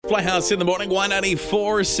Playhouse in the morning,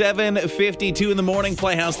 194, 7:52 in the morning.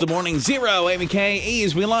 Playhouse the morning, 0, Amy K.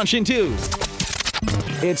 Ease. We launch into.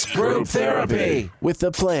 It's Group Therapy with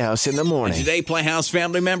the Playhouse in the morning. And today, Playhouse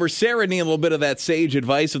family member Sarah needing a little bit of that sage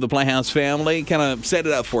advice of the Playhouse family. Kind of set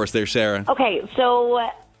it up for us there, Sarah. Okay, so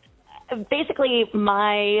basically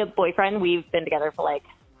my boyfriend, we've been together for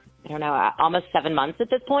almost 7 months at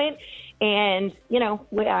this point. And,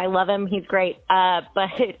 I love him. He's great. But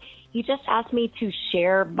he just asked me to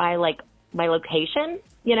share my location,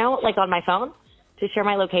 on my phone, to share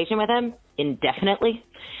my location with him indefinitely.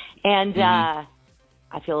 And I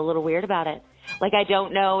feel a little weird about it. I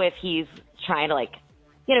don't know if he's trying to,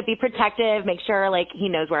 be protective, make sure, he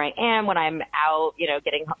knows where I am when I'm out,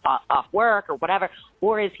 getting off work or whatever.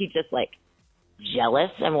 Or is he just,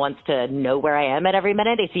 jealous and wants to know where I am at every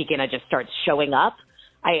minute? Is he going to just start showing up?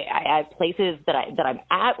 I have places that I'm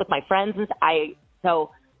at with my friends.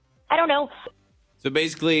 So I don't know. So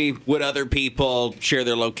basically, would other people share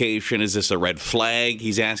their location? Is this a red flag?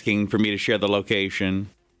 He's asking for me to share the location.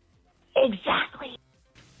 Exactly.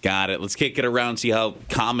 Got it. Let's kick it around, see how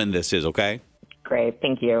common this is, okay? Great.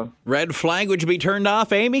 Thank you. Red flag, would you be turned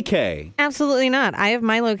off, Amy K? Absolutely not. I have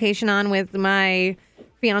my location on with my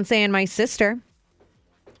fiance and my sister.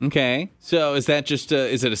 Okay. So is that just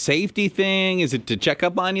is it a safety thing? Is it to check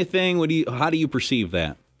up on you thing? How do you perceive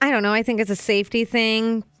that? I don't know. I think it's a safety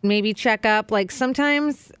thing. Maybe check up.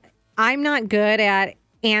 Sometimes I'm not good at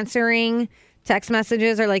answering text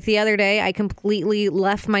messages, or the other day, I completely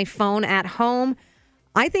left my phone at home.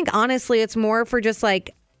 I think honestly, it's more for just I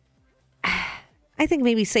think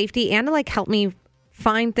maybe safety and to help me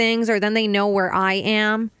find things, or then they know where I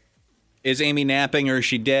am. Is Amy napping or is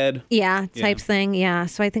she dead? Yeah, type thing. Yeah.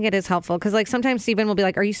 So I think it is helpful because sometimes Steven will be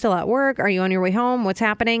like, are you still at work? Are you on your way home? What's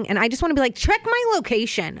happening? And I just want to be check my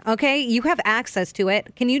location. Okay. You have access to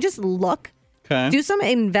it. Can you just look? Okay. Do some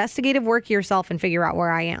investigative work yourself and figure out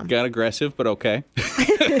where I am. Got aggressive, but okay.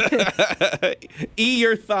 E,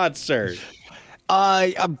 your thoughts, sir?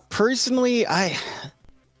 Personally,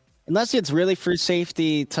 unless it's really for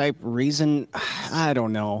safety type reason, I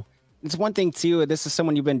don't know. It's one thing too. This is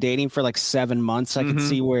someone you've been dating for 7 months. I can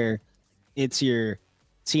see where it's your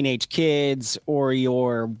teenage kids or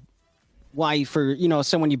your wife or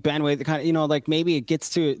someone you've been with. Kind of maybe it gets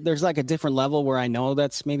to there's a different level where I know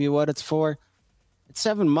that's maybe what it's for. It's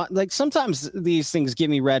 7 months. Sometimes these things give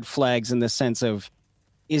me red flags in the sense of,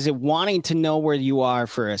 is it wanting to know where you are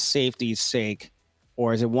for a safety's sake,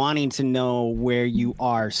 or is it wanting to know where you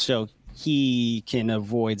are so he can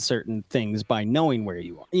avoid certain things by knowing where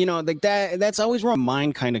you are? That's always where my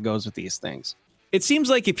mind kind of goes with these things. It seems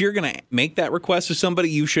like if you're going to make that request to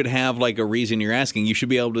somebody, you should have a reason you're asking. You should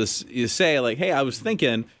be able to say hey, I was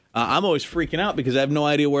thinking, I'm always freaking out because I have no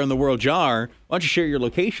idea where in the world you are. Why don't you share your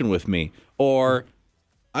location with me? Or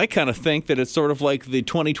I kind of think that it's sort of like the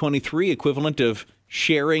 2023 equivalent of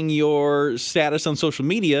sharing your status on social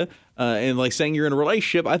media and saying you're in a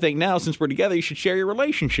relationship. I think now, since we're together, you should share your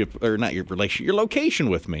relationship, or not your relationship, your location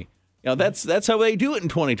with me. That's how they do it in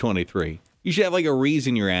 2023. You should have a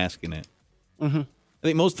reason you're asking it. Mm-hmm. I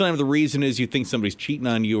think most of the time the reason is you think somebody's cheating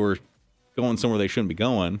on you or going somewhere they shouldn't be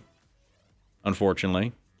going,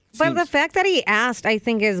 unfortunately. But the fact that he asked, I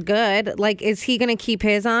think, is good. Is he going to keep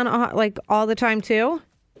his on all the time too?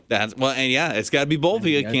 It's got to be both of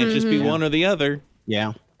you. It can't just be one or the other.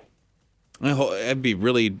 Yeah. It'd be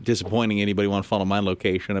really disappointing anybody want to follow my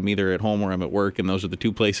location. I'm either at home or I'm at work, and those are the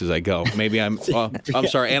two places I go. Maybe I'm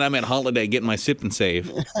sorry, and I'm at holiday getting my sip and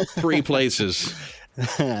save. 3 places.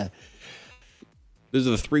 Those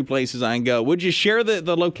are the 3 places I can go. Would you share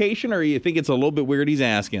the location, or you think it's a little bit weird he's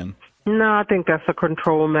asking? No, I think that's a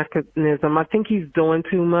control mechanism. I think he's doing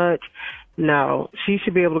too much. No, she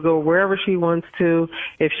should be able to go wherever she wants to.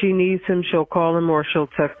 If she needs him, she'll call him or she'll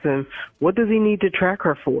text him. What does he need to track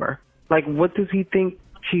her for? What does he think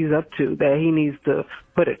she's up to that he needs to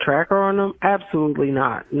put a tracker on him? Absolutely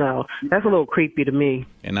not. No, that's a little creepy to me.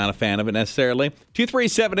 And not a fan of it necessarily.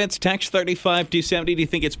 237, it's text 35270. Do you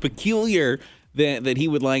think it's peculiar that he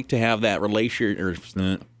would like to have that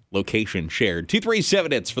location shared?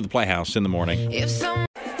 237, it's for the Playhouse in the morning.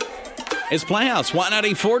 It's Playhouse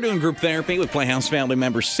 194 doing group therapy with Playhouse family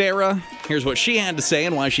member Sarah. Here's what she had to say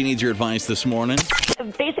and why she needs your advice this morning.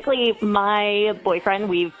 Basically, my boyfriend,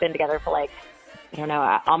 we've been together for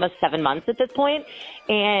almost 7 months at this point.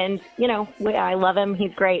 And, I love him.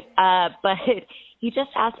 He's great. But he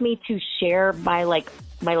just asked me to share my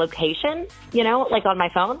location, on my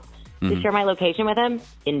phone, to share my location with him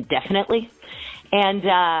indefinitely. And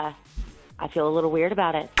I feel a little weird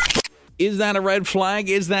about it. Is that a red flag?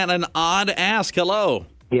 Is that an odd ask? Hello.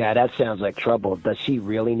 Yeah, that sounds like trouble. Does she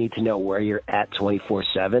really need to know where you're at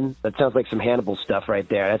 24/7? That sounds like some Hannibal stuff right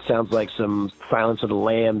there. That sounds like some Silence of the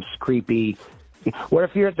Lambs, creepy. What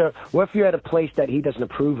if you're at a place that he doesn't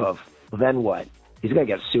approve of? Well, then what? He's gonna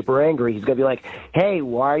get super angry. He's gonna be like, "Hey,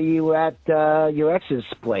 why are you at your ex's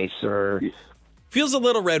place?" Or feels a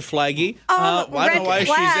little red flaggy. Oh, I don't know why red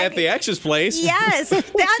flag. she's at the ex's place. Yes,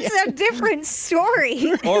 that's a different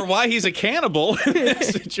story. Or why he's a cannibal in this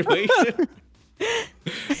situation.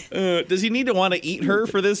 Does he need to want to eat her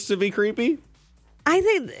for this to be creepy? I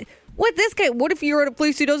think, what if you're at a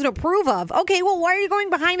place he doesn't approve of? Okay, well, why are you going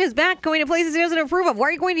behind his back, going to places he doesn't approve of? Why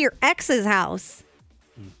are you going to your ex's house?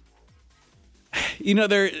 You know,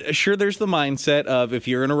 there's the mindset of if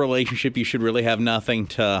you're in a relationship, you should really have nothing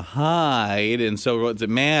to hide, and so what does it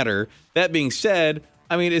matter? That being said,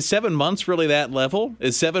 I mean, is 7 months really that level?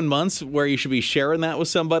 Is 7 months where you should be sharing that with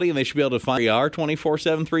somebody and they should be able to find where you are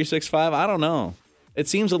 24/7, 365? I don't know. It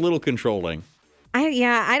seems a little controlling.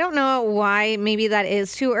 I don't know why. Maybe that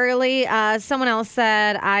is too early. Someone else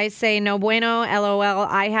said, I say no bueno, LOL.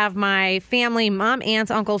 I have my family, mom,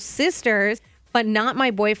 aunts, uncles, sisters, but not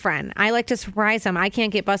my boyfriend. I like to surprise him. I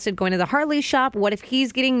can't get busted going to the Harley shop. What if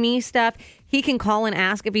he's getting me stuff? He can call and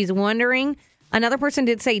ask if he's wondering. Another person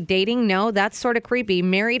did say dating. No, that's sort of creepy.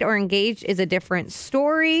 Married or engaged is a different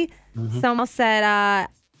story. Someone said,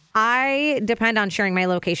 I depend on sharing my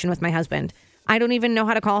location with my husband. I don't even know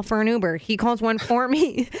how to call for an Uber. He calls one for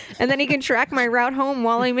me, and then he can track my route home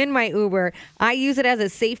while I'm in my Uber. I use it as a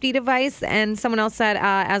safety device. And someone else said,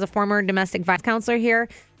 as a former domestic violence counselor here,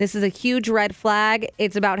 this is a huge red flag.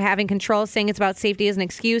 It's about having control, saying it's about safety as an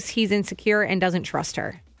excuse. He's insecure and doesn't trust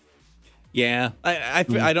her. Yeah, I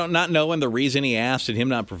don't not knowing the reason he asked and him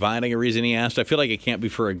not providing a reason he asked. I feel like it can't be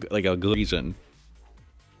for a good reason.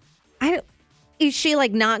 Is she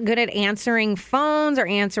like not good at answering phones or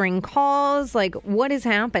answering calls? Like, what is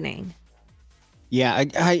happening? Yeah,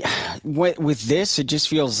 with this, it just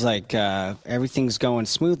feels like everything's going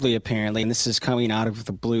smoothly, apparently, and this is coming out of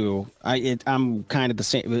the blue. I'm kind of the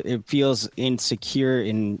same. It feels insecure,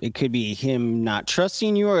 and it could be him not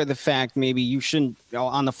trusting you, or the fact maybe you shouldn't.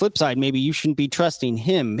 On the flip side, maybe you shouldn't be trusting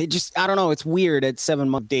him. I don't know. It's weird at 7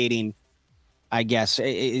 month dating. I guess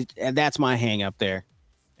that's my hang up there.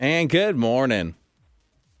 And good morning.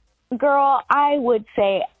 Girl, I would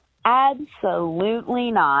say absolutely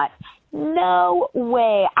not. No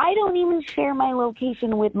way. I don't even share my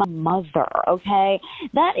location with my mother, okay?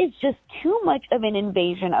 That is just too much of an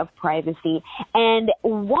invasion of privacy. And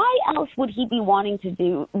why else would he be wanting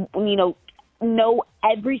to know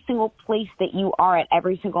every single place that you are at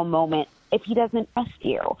every single moment if he doesn't trust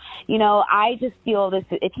you? I just feel this,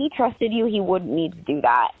 if he trusted you, he wouldn't need to do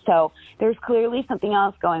that. So there's clearly something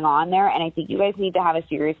else going on there, and I think you guys need to have a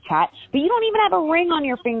serious chat. But you don't even have a ring on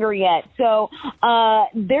your finger yet, so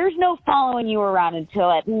there's no following you around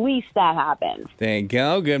until at least that happens. There you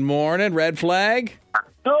go. Good morning. Red flag.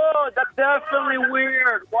 Dude, that's definitely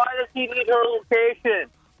weird. Why does he need her location?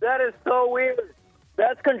 That is so weird.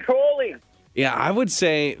 That's controlling. Yeah, I would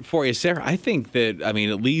say for you, Sarah, I think that, at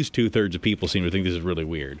least 2/3 of people seem to think this is really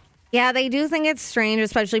weird. Yeah, they do think it's strange,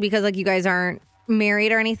 especially because you guys aren't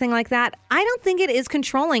married or anything like that. I don't think it is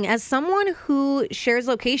controlling. As someone who shares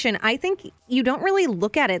location, I think you don't really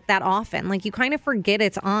look at it that often. You kind of forget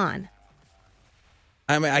it's on.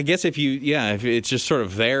 I guess if it's just sort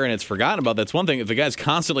of there and it's forgotten about, that's one thing. If the guy's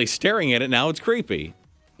constantly staring at it, now it's creepy.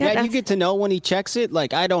 Yeah, you get to know when he checks it. I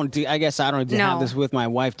guess I don't have this with my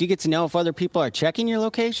wife. Do you get to know if other people are checking your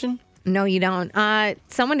location? No, you don't.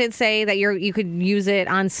 Someone did say that you could use it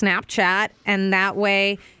on Snapchat, and that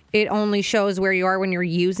way it only shows where you are when you're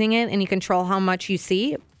using it, and you control how much you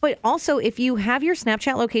see. But also, if you have your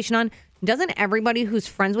Snapchat location on, doesn't everybody who's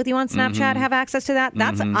friends with you on Snapchat have access to that?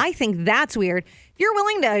 I think that's weird. If you're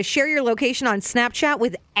willing to share your location on Snapchat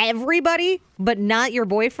with everybody, but not your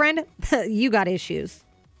boyfriend, you got issues.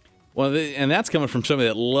 Well, and that's coming from somebody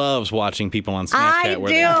that loves watching people on Snapchat. I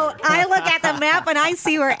do. I look at the map and I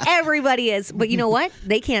see where everybody is. But you know what?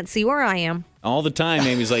 They can't see where I am. All the time,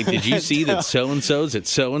 Amy's like, did you see that so-and-so's at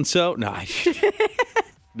so-and-so? No.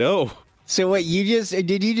 No. So what,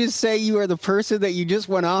 did you just say you are the person that you just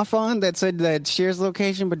went off on that said that shares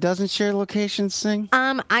location but doesn't share location, Sing?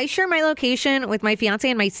 I share my location with my fiance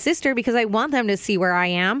and my sister because I want them to see where I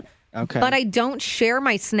am. Okay. But I don't share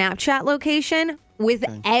my Snapchat location with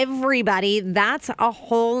everybody. That's a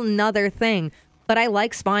whole nother thing. But I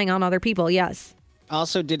like spying on other people, yes.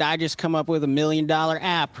 Also, did I just come up with $1 million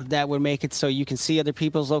app that would make it so you can see other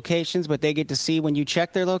people's locations, but they get to see when you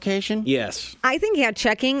check their location? Yes. I think,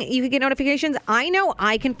 checking, you could get notifications. I know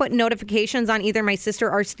I can put notifications on either my sister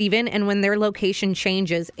or Steven, and when their location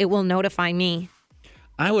changes, it will notify me.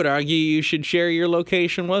 I would argue you should share your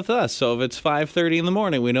location with us. So if it's 5:30 in the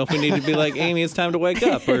morning, we know if we need to be like, Amy, it's time to wake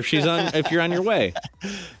up, or if you're on your way.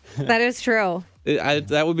 That is true.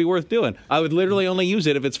 That would be worth doing. I would literally only use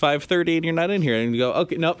it if it's 5:30 and you're not in here, and you go,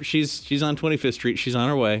 okay, nope, she's on 25th Street, she's on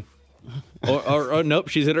her way, or nope,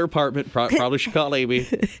 she's at her apartment. Probably should call Amy.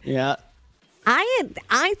 Yeah. I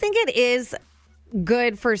think it is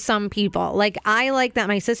good for some people. Like, I like that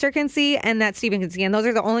my sister can see and that Steven can see, and those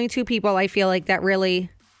are the only two people I feel like that really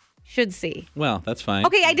should see. Well, that's fine.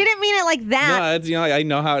 Okay, I didn't mean it like that. No, I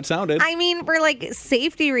know how it sounded. I mean, for like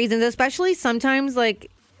safety reasons, especially sometimes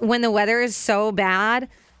like when the weather is so bad,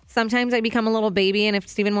 sometimes I become a little baby, and if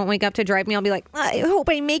Steven won't wake up to drive me, I'll be like, I hope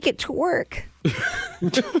I make it to work.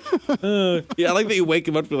 Yeah, I like that you wake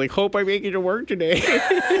him up and be like, hope I make it to work today.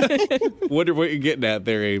 Wonder what you're getting at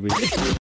there, Amy.